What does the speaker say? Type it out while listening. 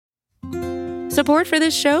Support for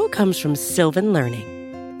this show comes from Sylvan Learning.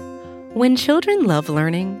 When children love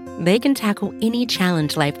learning, they can tackle any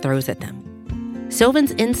challenge life throws at them.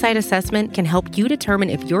 Sylvan's Insight Assessment can help you determine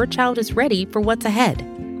if your child is ready for what's ahead.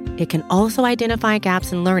 It can also identify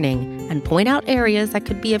gaps in learning and point out areas that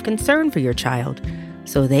could be of concern for your child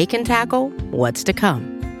so they can tackle what's to come.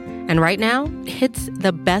 And right now, it's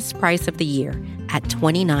the best price of the year at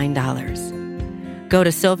 $29. Go to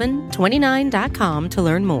sylvan29.com to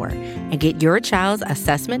learn more and get your child's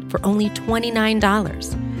assessment for only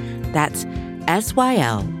 $29. That's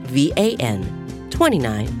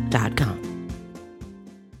SYLVAN29.com.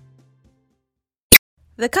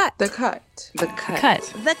 The cut. The cut. The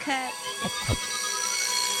cut. The cut.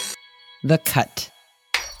 The cut.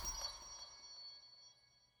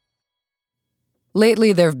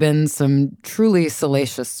 Lately, there have been some truly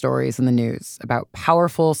salacious stories in the news about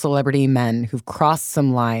powerful celebrity men who've crossed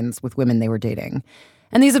some lines with women they were dating.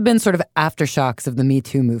 And these have been sort of aftershocks of the Me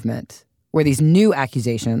Too movement, where these new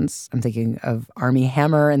accusations, I'm thinking of Armie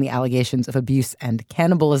Hammer and the allegations of abuse and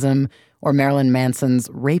cannibalism, or Marilyn Manson's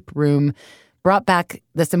rape room, brought back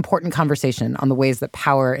this important conversation on the ways that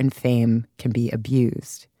power and fame can be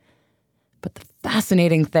abused. But the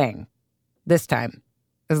fascinating thing this time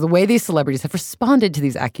is the way these celebrities have responded to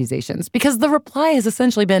these accusations, because the reply has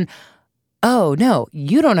essentially been, oh, no,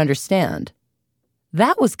 you don't understand.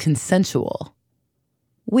 That was consensual.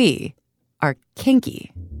 We are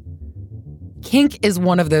kinky. Kink is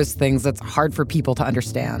one of those things that's hard for people to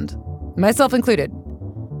understand, myself included.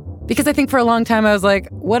 Because I think for a long time I was like,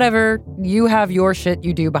 whatever, you have your shit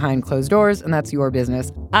you do behind closed doors, and that's your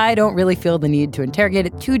business. I don't really feel the need to interrogate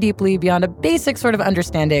it too deeply beyond a basic sort of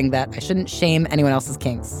understanding that I shouldn't shame anyone else's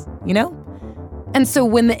kinks, you know? And so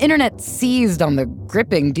when the internet seized on the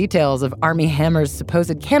gripping details of Armie Hammer's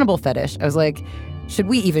supposed cannibal fetish, I was like, should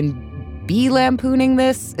we even be lampooning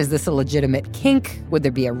this? Is this a legitimate kink? Would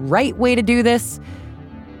there be a right way to do this?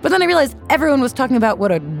 But then I realized everyone was talking about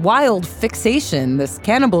what a wild fixation this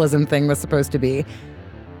cannibalism thing was supposed to be.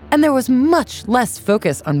 And there was much less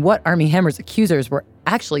focus on what Armie Hammer's accusers were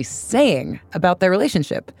actually saying about their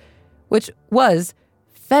relationship, which was,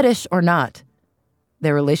 fetish or not,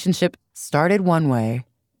 their relationship started one way,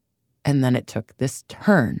 and then it took this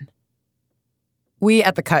turn. We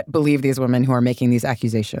at The Cut believe these women who are making these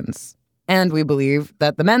accusations. And we believe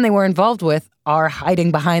that the men they were involved with are hiding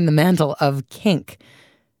behind the mantle of kink.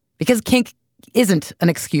 Because kink isn't an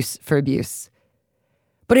excuse for abuse.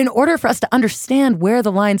 But in order for us to understand where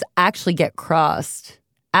the lines actually get crossed,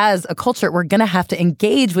 as a culture, we're going to have to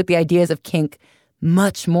engage with the ideas of kink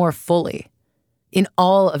much more fully, in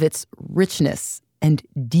all of its richness and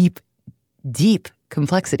deep, deep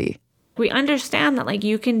complexity. We understand that,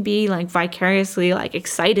 you can be, vicariously,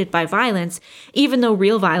 excited by violence, even though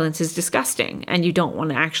real violence is disgusting and you don't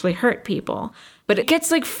want to actually hurt people. But it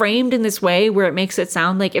gets, framed in this way where it makes it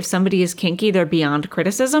sound like if somebody is kinky, they're beyond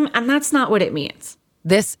criticism, and that's not what it means.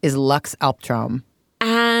 This is Lux Alptraum.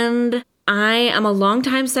 And I am a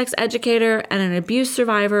longtime sex educator and an abuse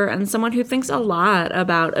survivor and someone who thinks a lot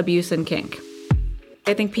about abuse and kink.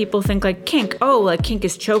 I think people think kink, kink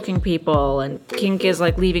is choking people and kink is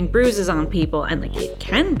leaving bruises on people, and it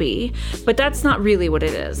can be, but that's not really what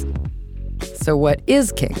it is. So what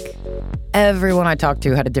is kink? Everyone I talked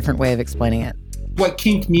to had a different way of explaining it. What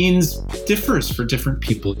kink means differs for different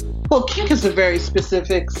people. Well, kink is a very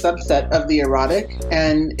specific subset of the erotic,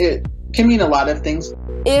 and it can mean a lot of things.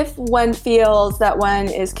 If one feels that one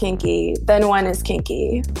is kinky, then one is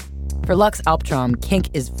kinky. For Lux Alptraum, kink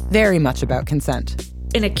is very much about consent.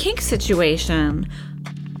 In a kink situation,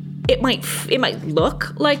 it might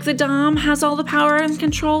look like the dom has all the power and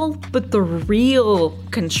control, but the real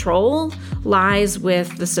control lies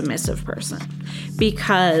with the submissive person,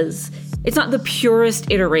 because it's not the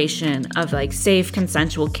purest iteration of safe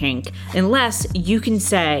consensual kink unless you can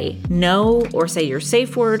say no or say your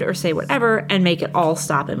safe word or say whatever and make it all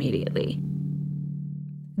stop immediately.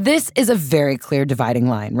 This is a very clear dividing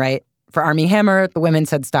line, right? For Armie Hammer, the women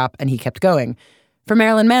said stop and he kept going. For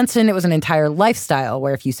Marilyn Manson, it was an entire lifestyle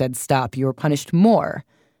where if you said stop, you were punished more.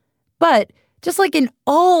 But just like in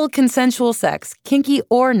all consensual sex, kinky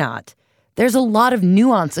or not, there's a lot of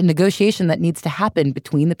nuance and negotiation that needs to happen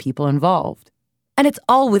between the people involved. And it's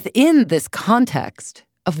all within this context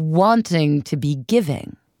of wanting to be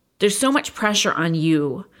giving. There's so much pressure on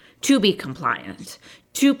you to be compliant,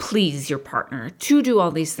 to please your partner, to do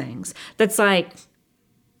all these things. That's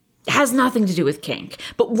has nothing to do with kink.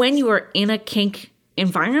 But when you are in a kink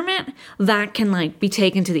environment, that can be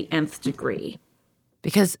taken to the nth degree.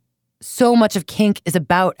 Because so much of kink is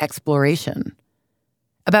about exploration,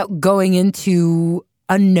 about going into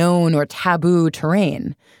unknown or taboo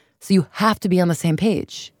terrain. so you have to be on the same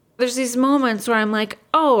page. There's these moments where I'm like,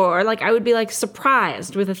 oh, or like I would be like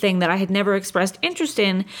surprised with a thing that I had never expressed interest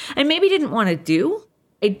in and maybe didn't want to do.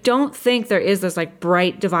 I don't think there is this like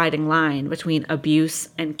bright dividing line between abuse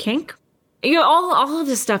and kink. You know, all of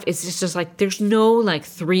this stuff is just like, there's no like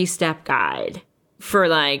 3-step guide for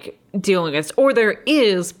like dealing with this. Or there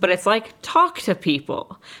is, but it's like, talk to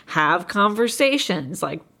people, have conversations,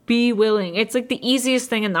 like be willing. It's like the easiest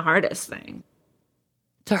thing and the hardest thing.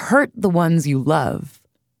 To hurt the ones you love.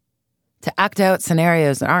 To act out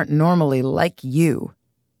scenarios that aren't normally like you.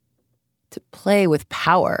 To play with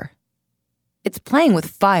power. It's playing with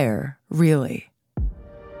fire, really.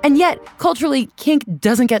 And yet, culturally, kink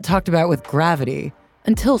doesn't get talked about with gravity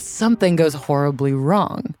until something goes horribly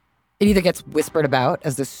wrong. It either gets whispered about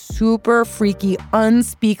as this super freaky,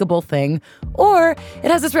 unspeakable thing, or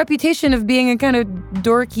it has this reputation of being a kind of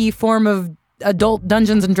dorky form of adult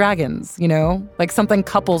Dungeons and Dragons, you know? Like something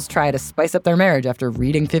couples try to spice up their marriage after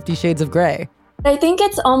reading 50 Shades of Grey. I think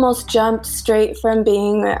it's almost jumped straight from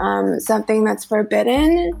being something that's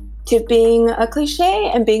forbidden to being a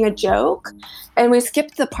cliche and being a joke. And we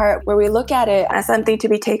skipped the part where we look at it as something to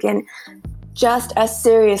be taken just as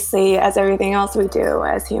seriously as everything else we do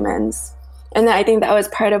as humans. And I think that was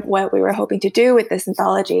part of what we were hoping to do with this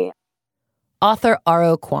anthology. Author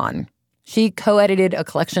Aro Kwan. She co-edited a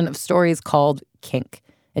collection of stories called Kink.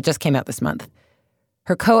 It just came out this month.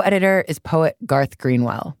 Her co-editor is poet Garth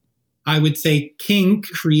Greenwell. I would say kink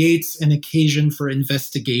creates an occasion for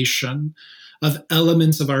investigation of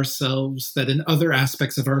elements of ourselves that in other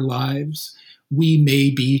aspects of our lives we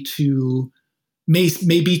may be too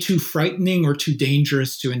frightening or too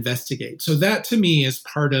dangerous to investigate. So that to me is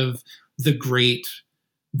part of the great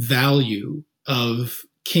value of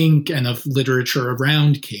kink and of literature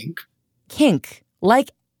around kink. Kink,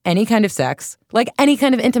 like any kind of sex, like any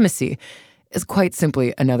kind of intimacy, is quite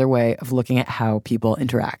simply another way of looking at how people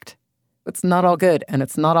interact. It's not all good and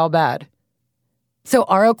it's not all bad. So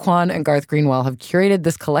Aro Kwan and Garth Greenwell have curated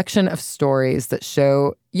this collection of stories that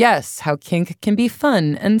show, yes, how kink can be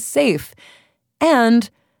fun and safe,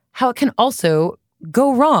 and how it can also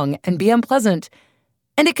go wrong and be unpleasant.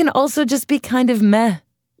 And it can also just be kind of meh.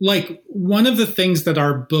 Like, one of the things that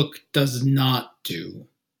our book does not do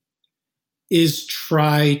is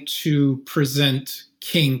try to present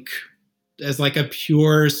kink as like a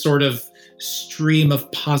pure sort of stream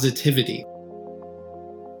of positivity.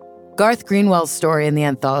 Garth Greenwell's story in the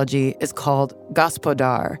anthology is called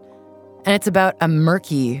Gospodar, and it's about a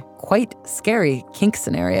murky, quite scary kink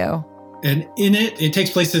scenario. And in it takes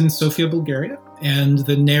place in Sofia, Bulgaria, and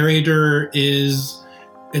the narrator is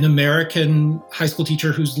an American high school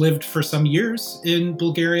teacher who's lived for some years in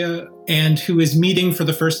Bulgaria and who is meeting for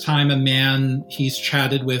the first time a man he's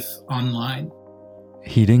chatted with online.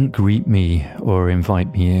 He didn't greet me or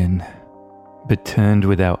invite me in, but turned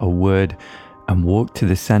without a word and walked to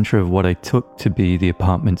the center of what I took to be the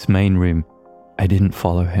apartment's main room. I didn't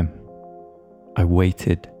follow him. I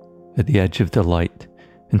waited at the edge of the light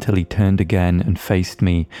until he turned again and faced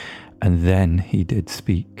me, and then he did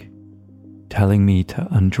speak, telling me to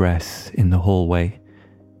undress in the hallway.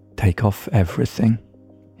 Take off everything,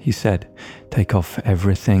 he said. Take off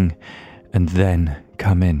everything, and then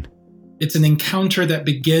come in. It's an encounter that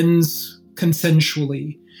begins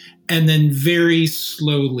consensually and then very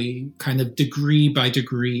slowly, kind of degree by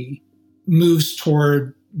degree, moves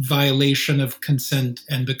toward violation of consent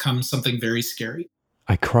and becomes something very scary.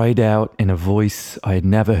 I cried out in a voice I had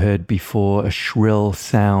never heard before, a shrill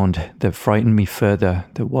sound that frightened me further,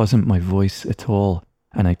 that wasn't my voice at all,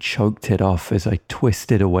 and I choked it off as I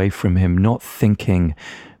twisted away from him, not thinking,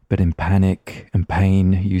 but in panic and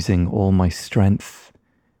pain, using all my strength.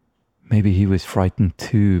 Maybe he was frightened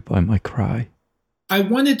too by my cry. I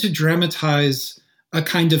wanted to dramatize a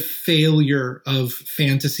kind of failure of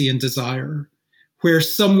fantasy and desire, where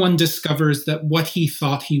someone discovers that what he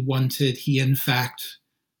thought he wanted, he in fact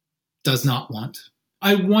does not want.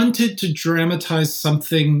 I wanted to dramatize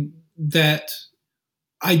something that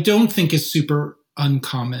I don't think is super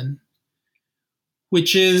uncommon,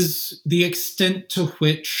 which is the extent to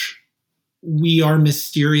which we are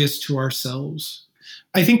mysterious to ourselves.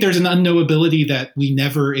 I think there's an unknowability that we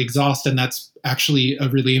never exhaust, and that's actually a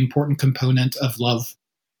really important component of love.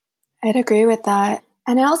 I'd agree with that.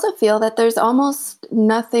 And I also feel that there's almost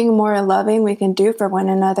nothing more loving we can do for one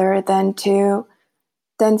another than to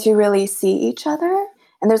really see each other.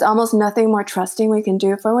 And there's almost nothing more trusting we can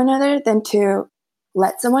do for one another than to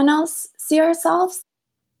let someone else see ourselves.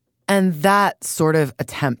 And that sort of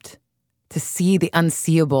attempt to see the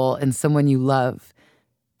unseeable in someone you love,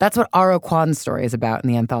 that's what Aro Kwan's story is about in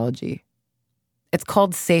the anthology. It's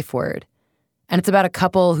called Safe Word, And it's about a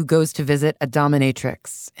couple who goes to visit a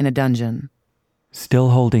dominatrix in a dungeon. Still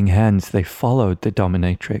holding hands, they followed the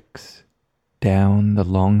dominatrix down the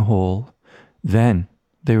long hall. Then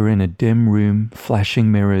they were in a dim room,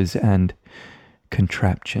 flashing mirrors and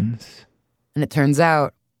contraptions. And it turns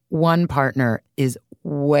out one partner is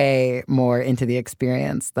way more into the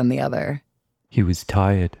experience than the other. He was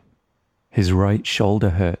tired. His right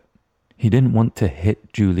shoulder hurt. He didn't want to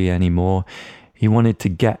hit Julie anymore. He wanted to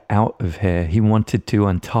get out of here. He wanted to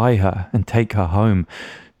untie her and take her home,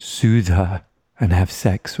 soothe her and have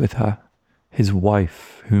sex with her, his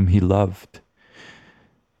wife, whom he loved.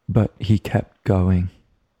 But he kept going.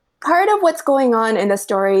 Part of what's going on in the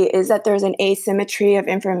story is that there's an asymmetry of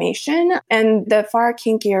information, and the far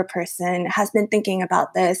kinkier person has been thinking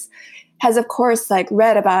about this, has of course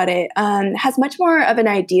read about it, has much more of an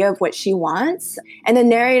idea of what she wants, and the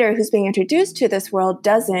narrator who's being introduced to this world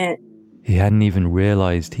doesn't. He hadn't even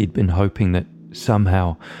realized he'd been hoping that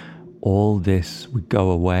somehow all this would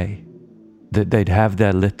go away, that they'd have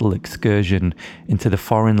their little excursion into the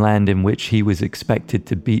foreign land in which he was expected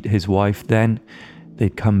to beat his wife. Then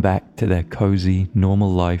they'd come back to their cozy,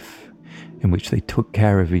 normal life in which they took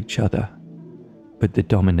care of each other. But the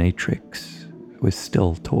dominatrix was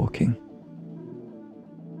still talking.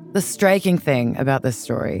 The striking thing about this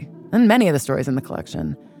story, and many of the stories in the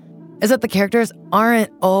collection, is that the characters aren't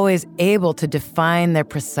always able to define their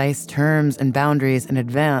precise terms and boundaries in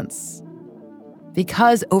advance.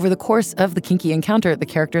 Because over the course of the kinky encounter, the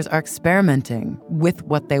characters are experimenting with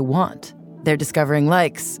what they want. They're discovering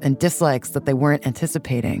likes and dislikes that they weren't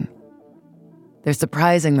anticipating. They're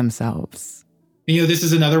surprising themselves. This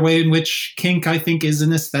is another way in which kink, I think, is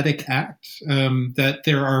an aesthetic act, that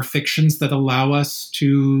there are fictions that allow us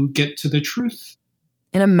to get to the truth.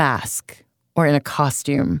 In a mask, or in a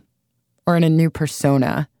costume, or in a new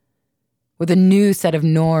persona, with a new set of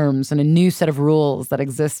norms and a new set of rules that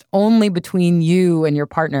exist only between you and your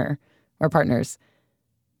partner or partners,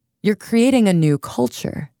 you're creating a new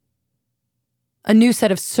culture, a new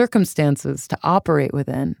set of circumstances to operate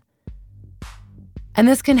within. And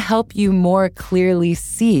this can help you more clearly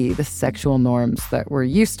see the sexual norms that we're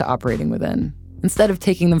used to operating within, instead of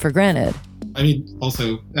taking them for granted.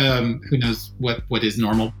 Also, who knows what is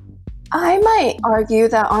normal? I might argue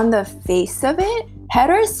that on the face of it,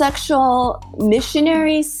 heterosexual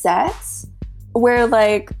missionary sex, where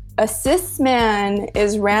a cis man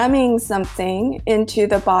is ramming something into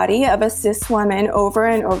the body of a cis woman over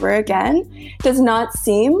and over again, does not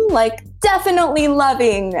seem definitely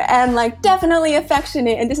loving and definitely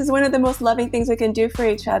affectionate. And this is one of the most loving things we can do for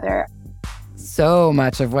each other. So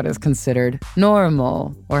much of what is considered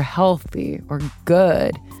normal or healthy or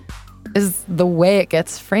good is the way it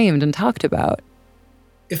gets framed and talked about.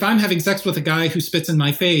 If I'm having sex with a guy who spits in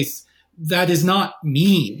my face, that is not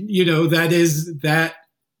mean. That is that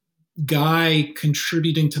guy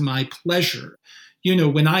contributing to my pleasure.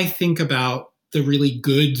 When I think about the really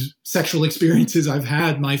good sexual experiences I've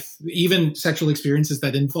had, even sexual experiences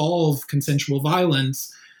that involve consensual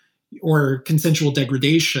violence or consensual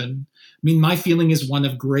degradation, my feeling is one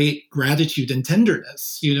of great gratitude and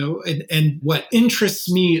tenderness, and what interests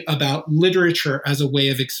me about literature as a way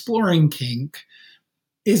of exploring kink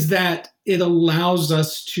is that it allows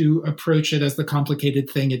us to approach it as the complicated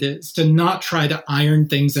thing it is, to not try to iron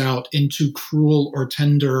things out into cruel or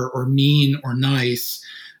tender or mean or nice,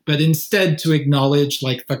 but instead to acknowledge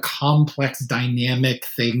the complex dynamic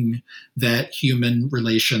thing that human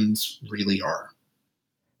relations really are.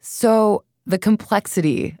 So the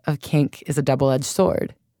complexity of kink is a double-edged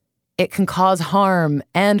sword. It can cause harm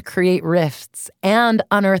and create rifts and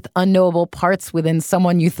unearth unknowable parts within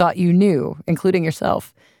someone you thought you knew, including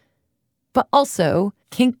yourself. But also,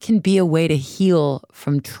 kink can be a way to heal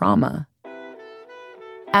from trauma.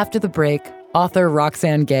 After the break, author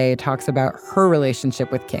Roxane Gay talks about her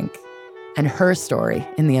relationship with kink and her story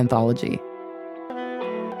in the anthology.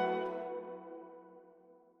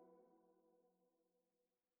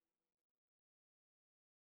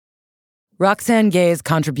 Roxane Gay's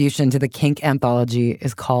contribution to the kink anthology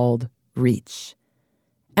is called Reach.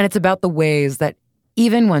 And it's about the ways that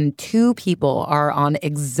even when two people are on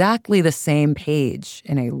exactly the same page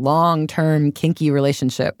in a long-term kinky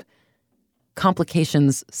relationship,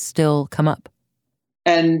 complications still come up.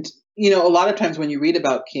 And, a lot of times when you read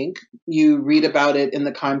about kink, you read about it in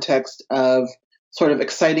the context of sort of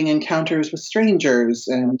exciting encounters with strangers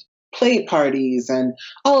and play parties, and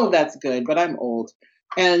all of that's good, but I'm old.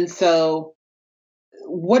 And so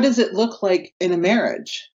what does it look like in a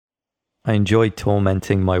marriage? I enjoy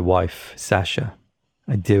tormenting my wife, Sasha.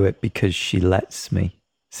 I do it because she lets me.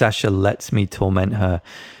 Sasha lets me torment her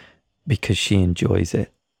because she enjoys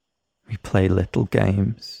it. We play little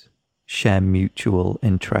games, share mutual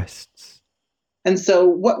interests. And so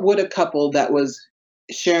what would a couple that was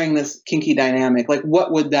sharing this kinky dynamic, like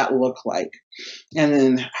what would that look like? And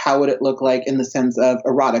then how would it look like in the sense of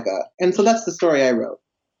erotica? And so that's the story I wrote.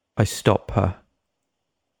 I stop her,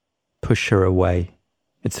 push her away.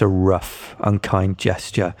 It's a rough, unkind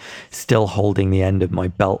gesture. Still holding the end of my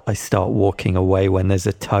belt, I start walking away when there's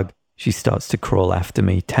a tug. She starts to crawl after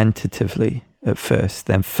me, tentatively at first,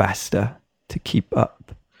 then faster to keep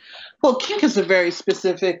up. Well, kink is a very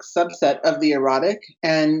specific subset of the erotic,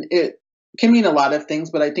 and it can mean a lot of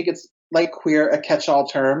things, but I think it's like queer, a catch-all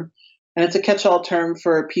term. And it's a catch-all term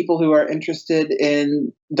for people who are interested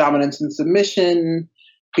in dominance and submission,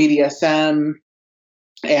 BDSM,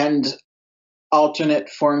 and alternate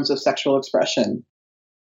forms of sexual expression.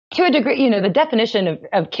 To a degree, the definition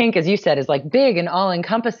of kink, as you said, is like big and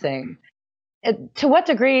all-encompassing. To what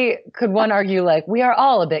degree could one argue, like, we are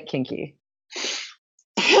all a bit kinky?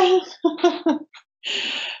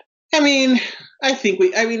 I mean,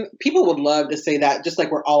 people would love to say that, just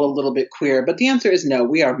like we're all a little bit queer, but the answer is no,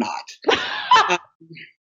 we are not.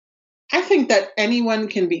 I think that anyone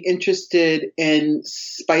can be interested in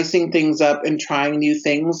spicing things up and trying new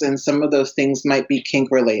things, and some of those things might be kink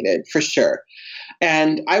related, for sure.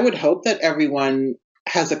 And I would hope that everyone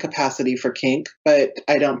has a capacity for kink, but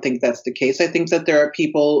I don't think that's the case. I think that there are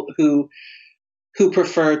people who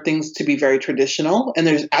prefer things to be very traditional, and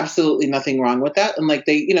there's absolutely nothing wrong with that. And like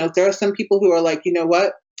there are some people who are like, you know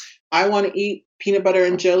what? I want to eat peanut butter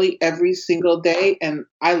and jelly every single day, and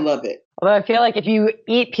I love it. Although I feel like if you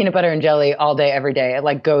eat peanut butter and jelly all day, every day, it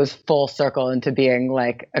like goes full circle into being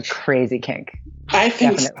like a crazy kink. I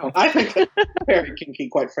think so. I think that's very kinky,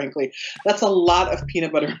 quite frankly. That's a lot of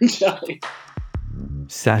peanut butter and jelly.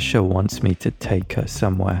 Sasha wants me to take her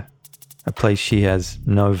somewhere, a place she has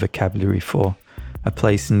no vocabulary for, a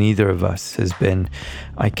place neither of us has been.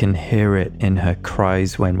 I can hear it in her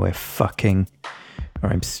cries when we're fucking, or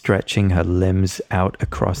I'm stretching her limbs out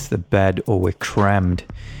across the bed, or we're crammed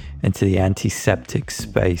into the antiseptic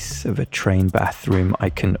space of a train bathroom. I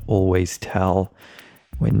can always tell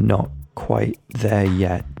we're not quite there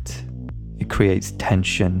yet. It creates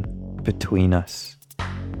tension between us.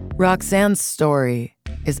 Roxanne's story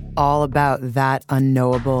is all about that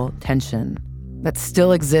unknowable tension that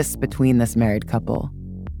still exists between this married couple,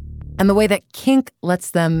 and the way that kink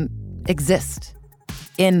lets them exist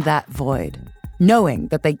in that void, knowing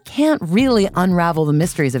that they can't really unravel the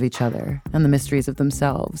mysteries of each other and the mysteries of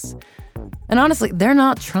themselves. And honestly, they're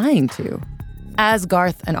not trying to. As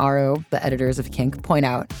Garth and Aro, the editors of Kink, point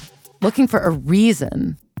out, looking for a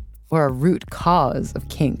reason or a root cause of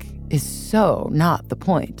kink is so not the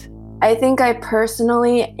point. I think I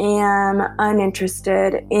personally am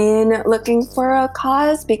uninterested in looking for a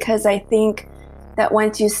cause, because I think that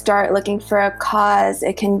once you start looking for a cause,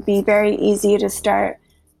 it can be very easy to start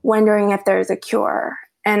wondering if there's a cure.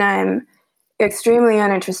 And I'm extremely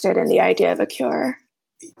uninterested in the idea of a cure.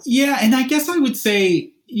 Yeah, and I guess I would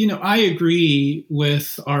say, I agree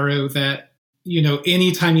with Aro that,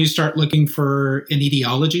 anytime you start looking for an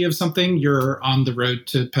etiology of something, you're on the road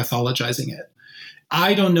to pathologizing it.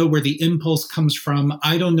 I don't know where the impulse comes from.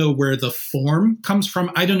 I don't know where the form comes from.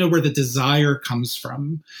 I don't know where the desire comes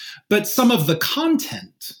from. But some of the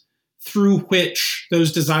content through which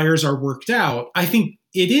those desires are worked out, I think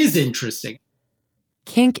it is interesting.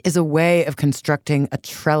 Kink is a way of constructing a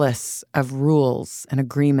trellis of rules and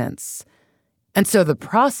agreements. And so the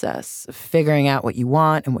process of figuring out what you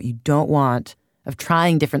want and what you don't want, of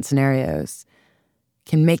trying different scenarios,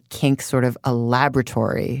 can make kink sort of a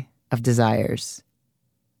laboratory of desires.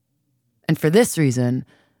 And for this reason,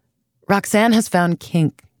 Roxanne has found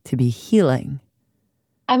kink to be healing.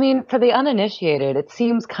 I mean, for the uninitiated, it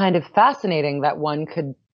seems kind of fascinating that one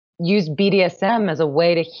could use BDSM as a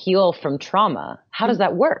way to heal from trauma. How does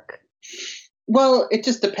that work? Well, it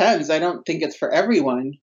just depends. I don't think it's for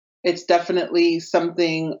everyone. It's definitely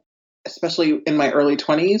something, especially in my early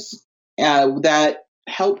 20s, that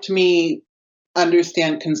helped me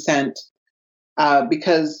understand consent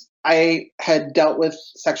because I had dealt with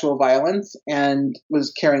sexual violence and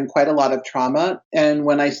was carrying quite a lot of trauma. And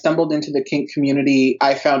when I stumbled into the kink community,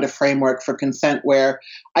 I found a framework for consent where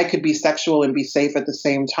I could be sexual and be safe at the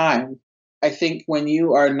same time. I think when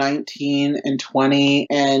you are 19 and 20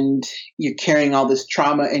 and you're carrying all this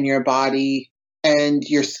trauma in your body and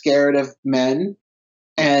you're scared of men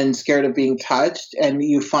and scared of being touched, and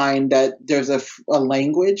you find that there's a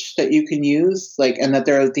language that you can use, and that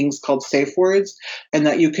there are things called safe words, and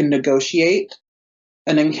that you can negotiate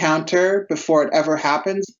an encounter before it ever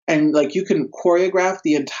happens, and you can choreograph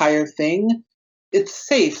the entire thing. It's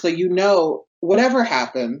safe, so whatever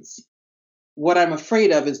happens, what I'm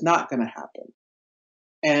afraid of is not going to happen.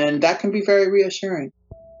 And that can be very reassuring.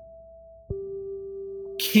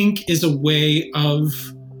 Kink is a way of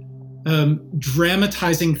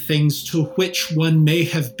dramatizing things to which one may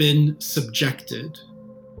have been subjected.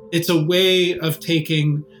 It's a way of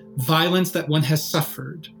taking violence that one has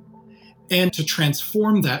suffered and to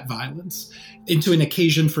transform that violence into an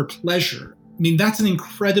occasion for pleasure. I mean, that's an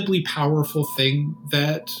incredibly powerful thing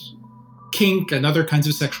that kink and other kinds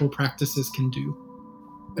of sexual practices can do.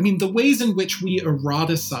 I mean, the ways in which we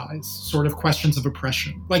eroticize sort of questions of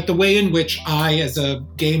oppression, like the way in which I, as a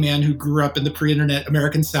gay man who grew up in the pre-internet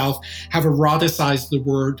American South, have eroticized the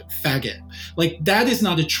word faggot. Like, that is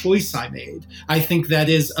not a choice I made. I think that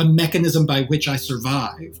is a mechanism by which I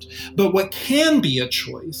survived. But what can be a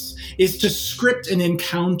choice is to script an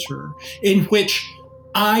encounter in which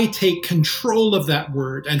I take control of that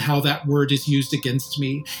word and how that word is used against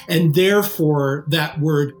me. And therefore, that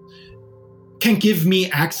word can give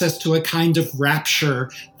me access to a kind of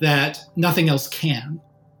rapture that nothing else can.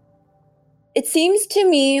 It seems to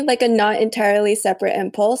me like a not entirely separate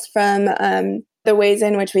impulse from the ways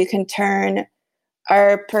in which we can turn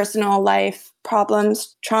our personal life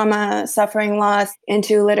problems, trauma, suffering, loss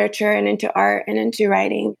into literature and into art and into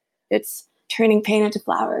writing. It's turning pain into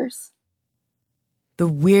flowers. The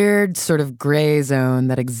weird sort of gray zone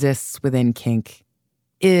that exists within kink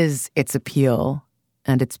is its appeal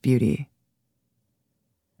and its beauty.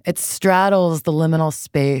 It straddles the liminal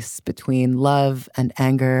space between love and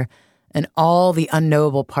anger and all the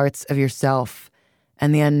unknowable parts of yourself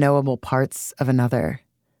and the unknowable parts of another.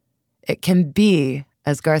 It can be,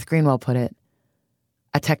 as Garth Greenwell put it,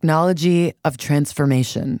 a technology of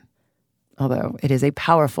transformation, although it is a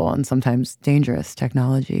powerful and sometimes dangerous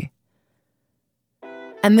technology.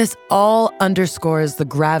 And this all underscores the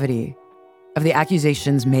gravity of the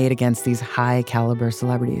accusations made against these high-caliber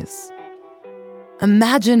celebrities.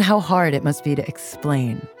 Imagine how hard it must be to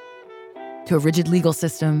explain to a rigid legal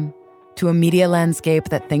system, to a media landscape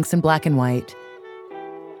that thinks in black and white,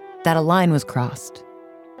 that a line was crossed.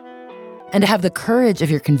 And to have the courage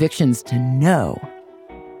of your convictions to know,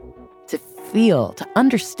 to feel, to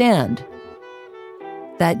understand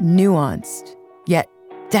that nuanced yet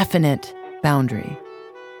definite boundary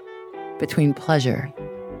between pleasure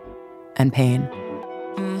and pain.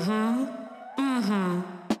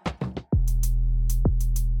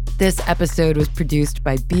 This episode was produced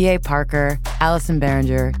by B.A. Parker, Allison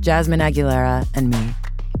Behringer, Jasmine Aguilera, and me.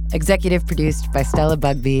 Executive produced by Stella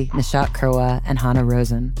Bugbee, Nishat Kurwa, and Hannah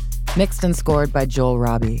Rosen. Mixed and scored by Joel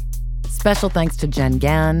Robbie. Special thanks to Jen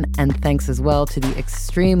Gann, and thanks as well to the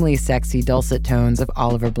extremely sexy dulcet tones of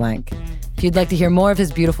Oliver Blank. If you'd like to hear more of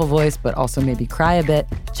his beautiful voice, but also maybe cry a bit,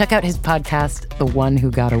 check out his podcast, The One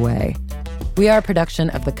Who Got Away. We are a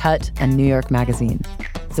production of The Cut and New York Magazine.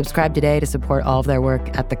 Subscribe today to support all of their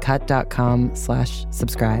work at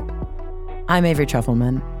thecut.com/subscribe. I'm Avery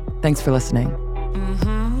Trufelman. Thanks for listening.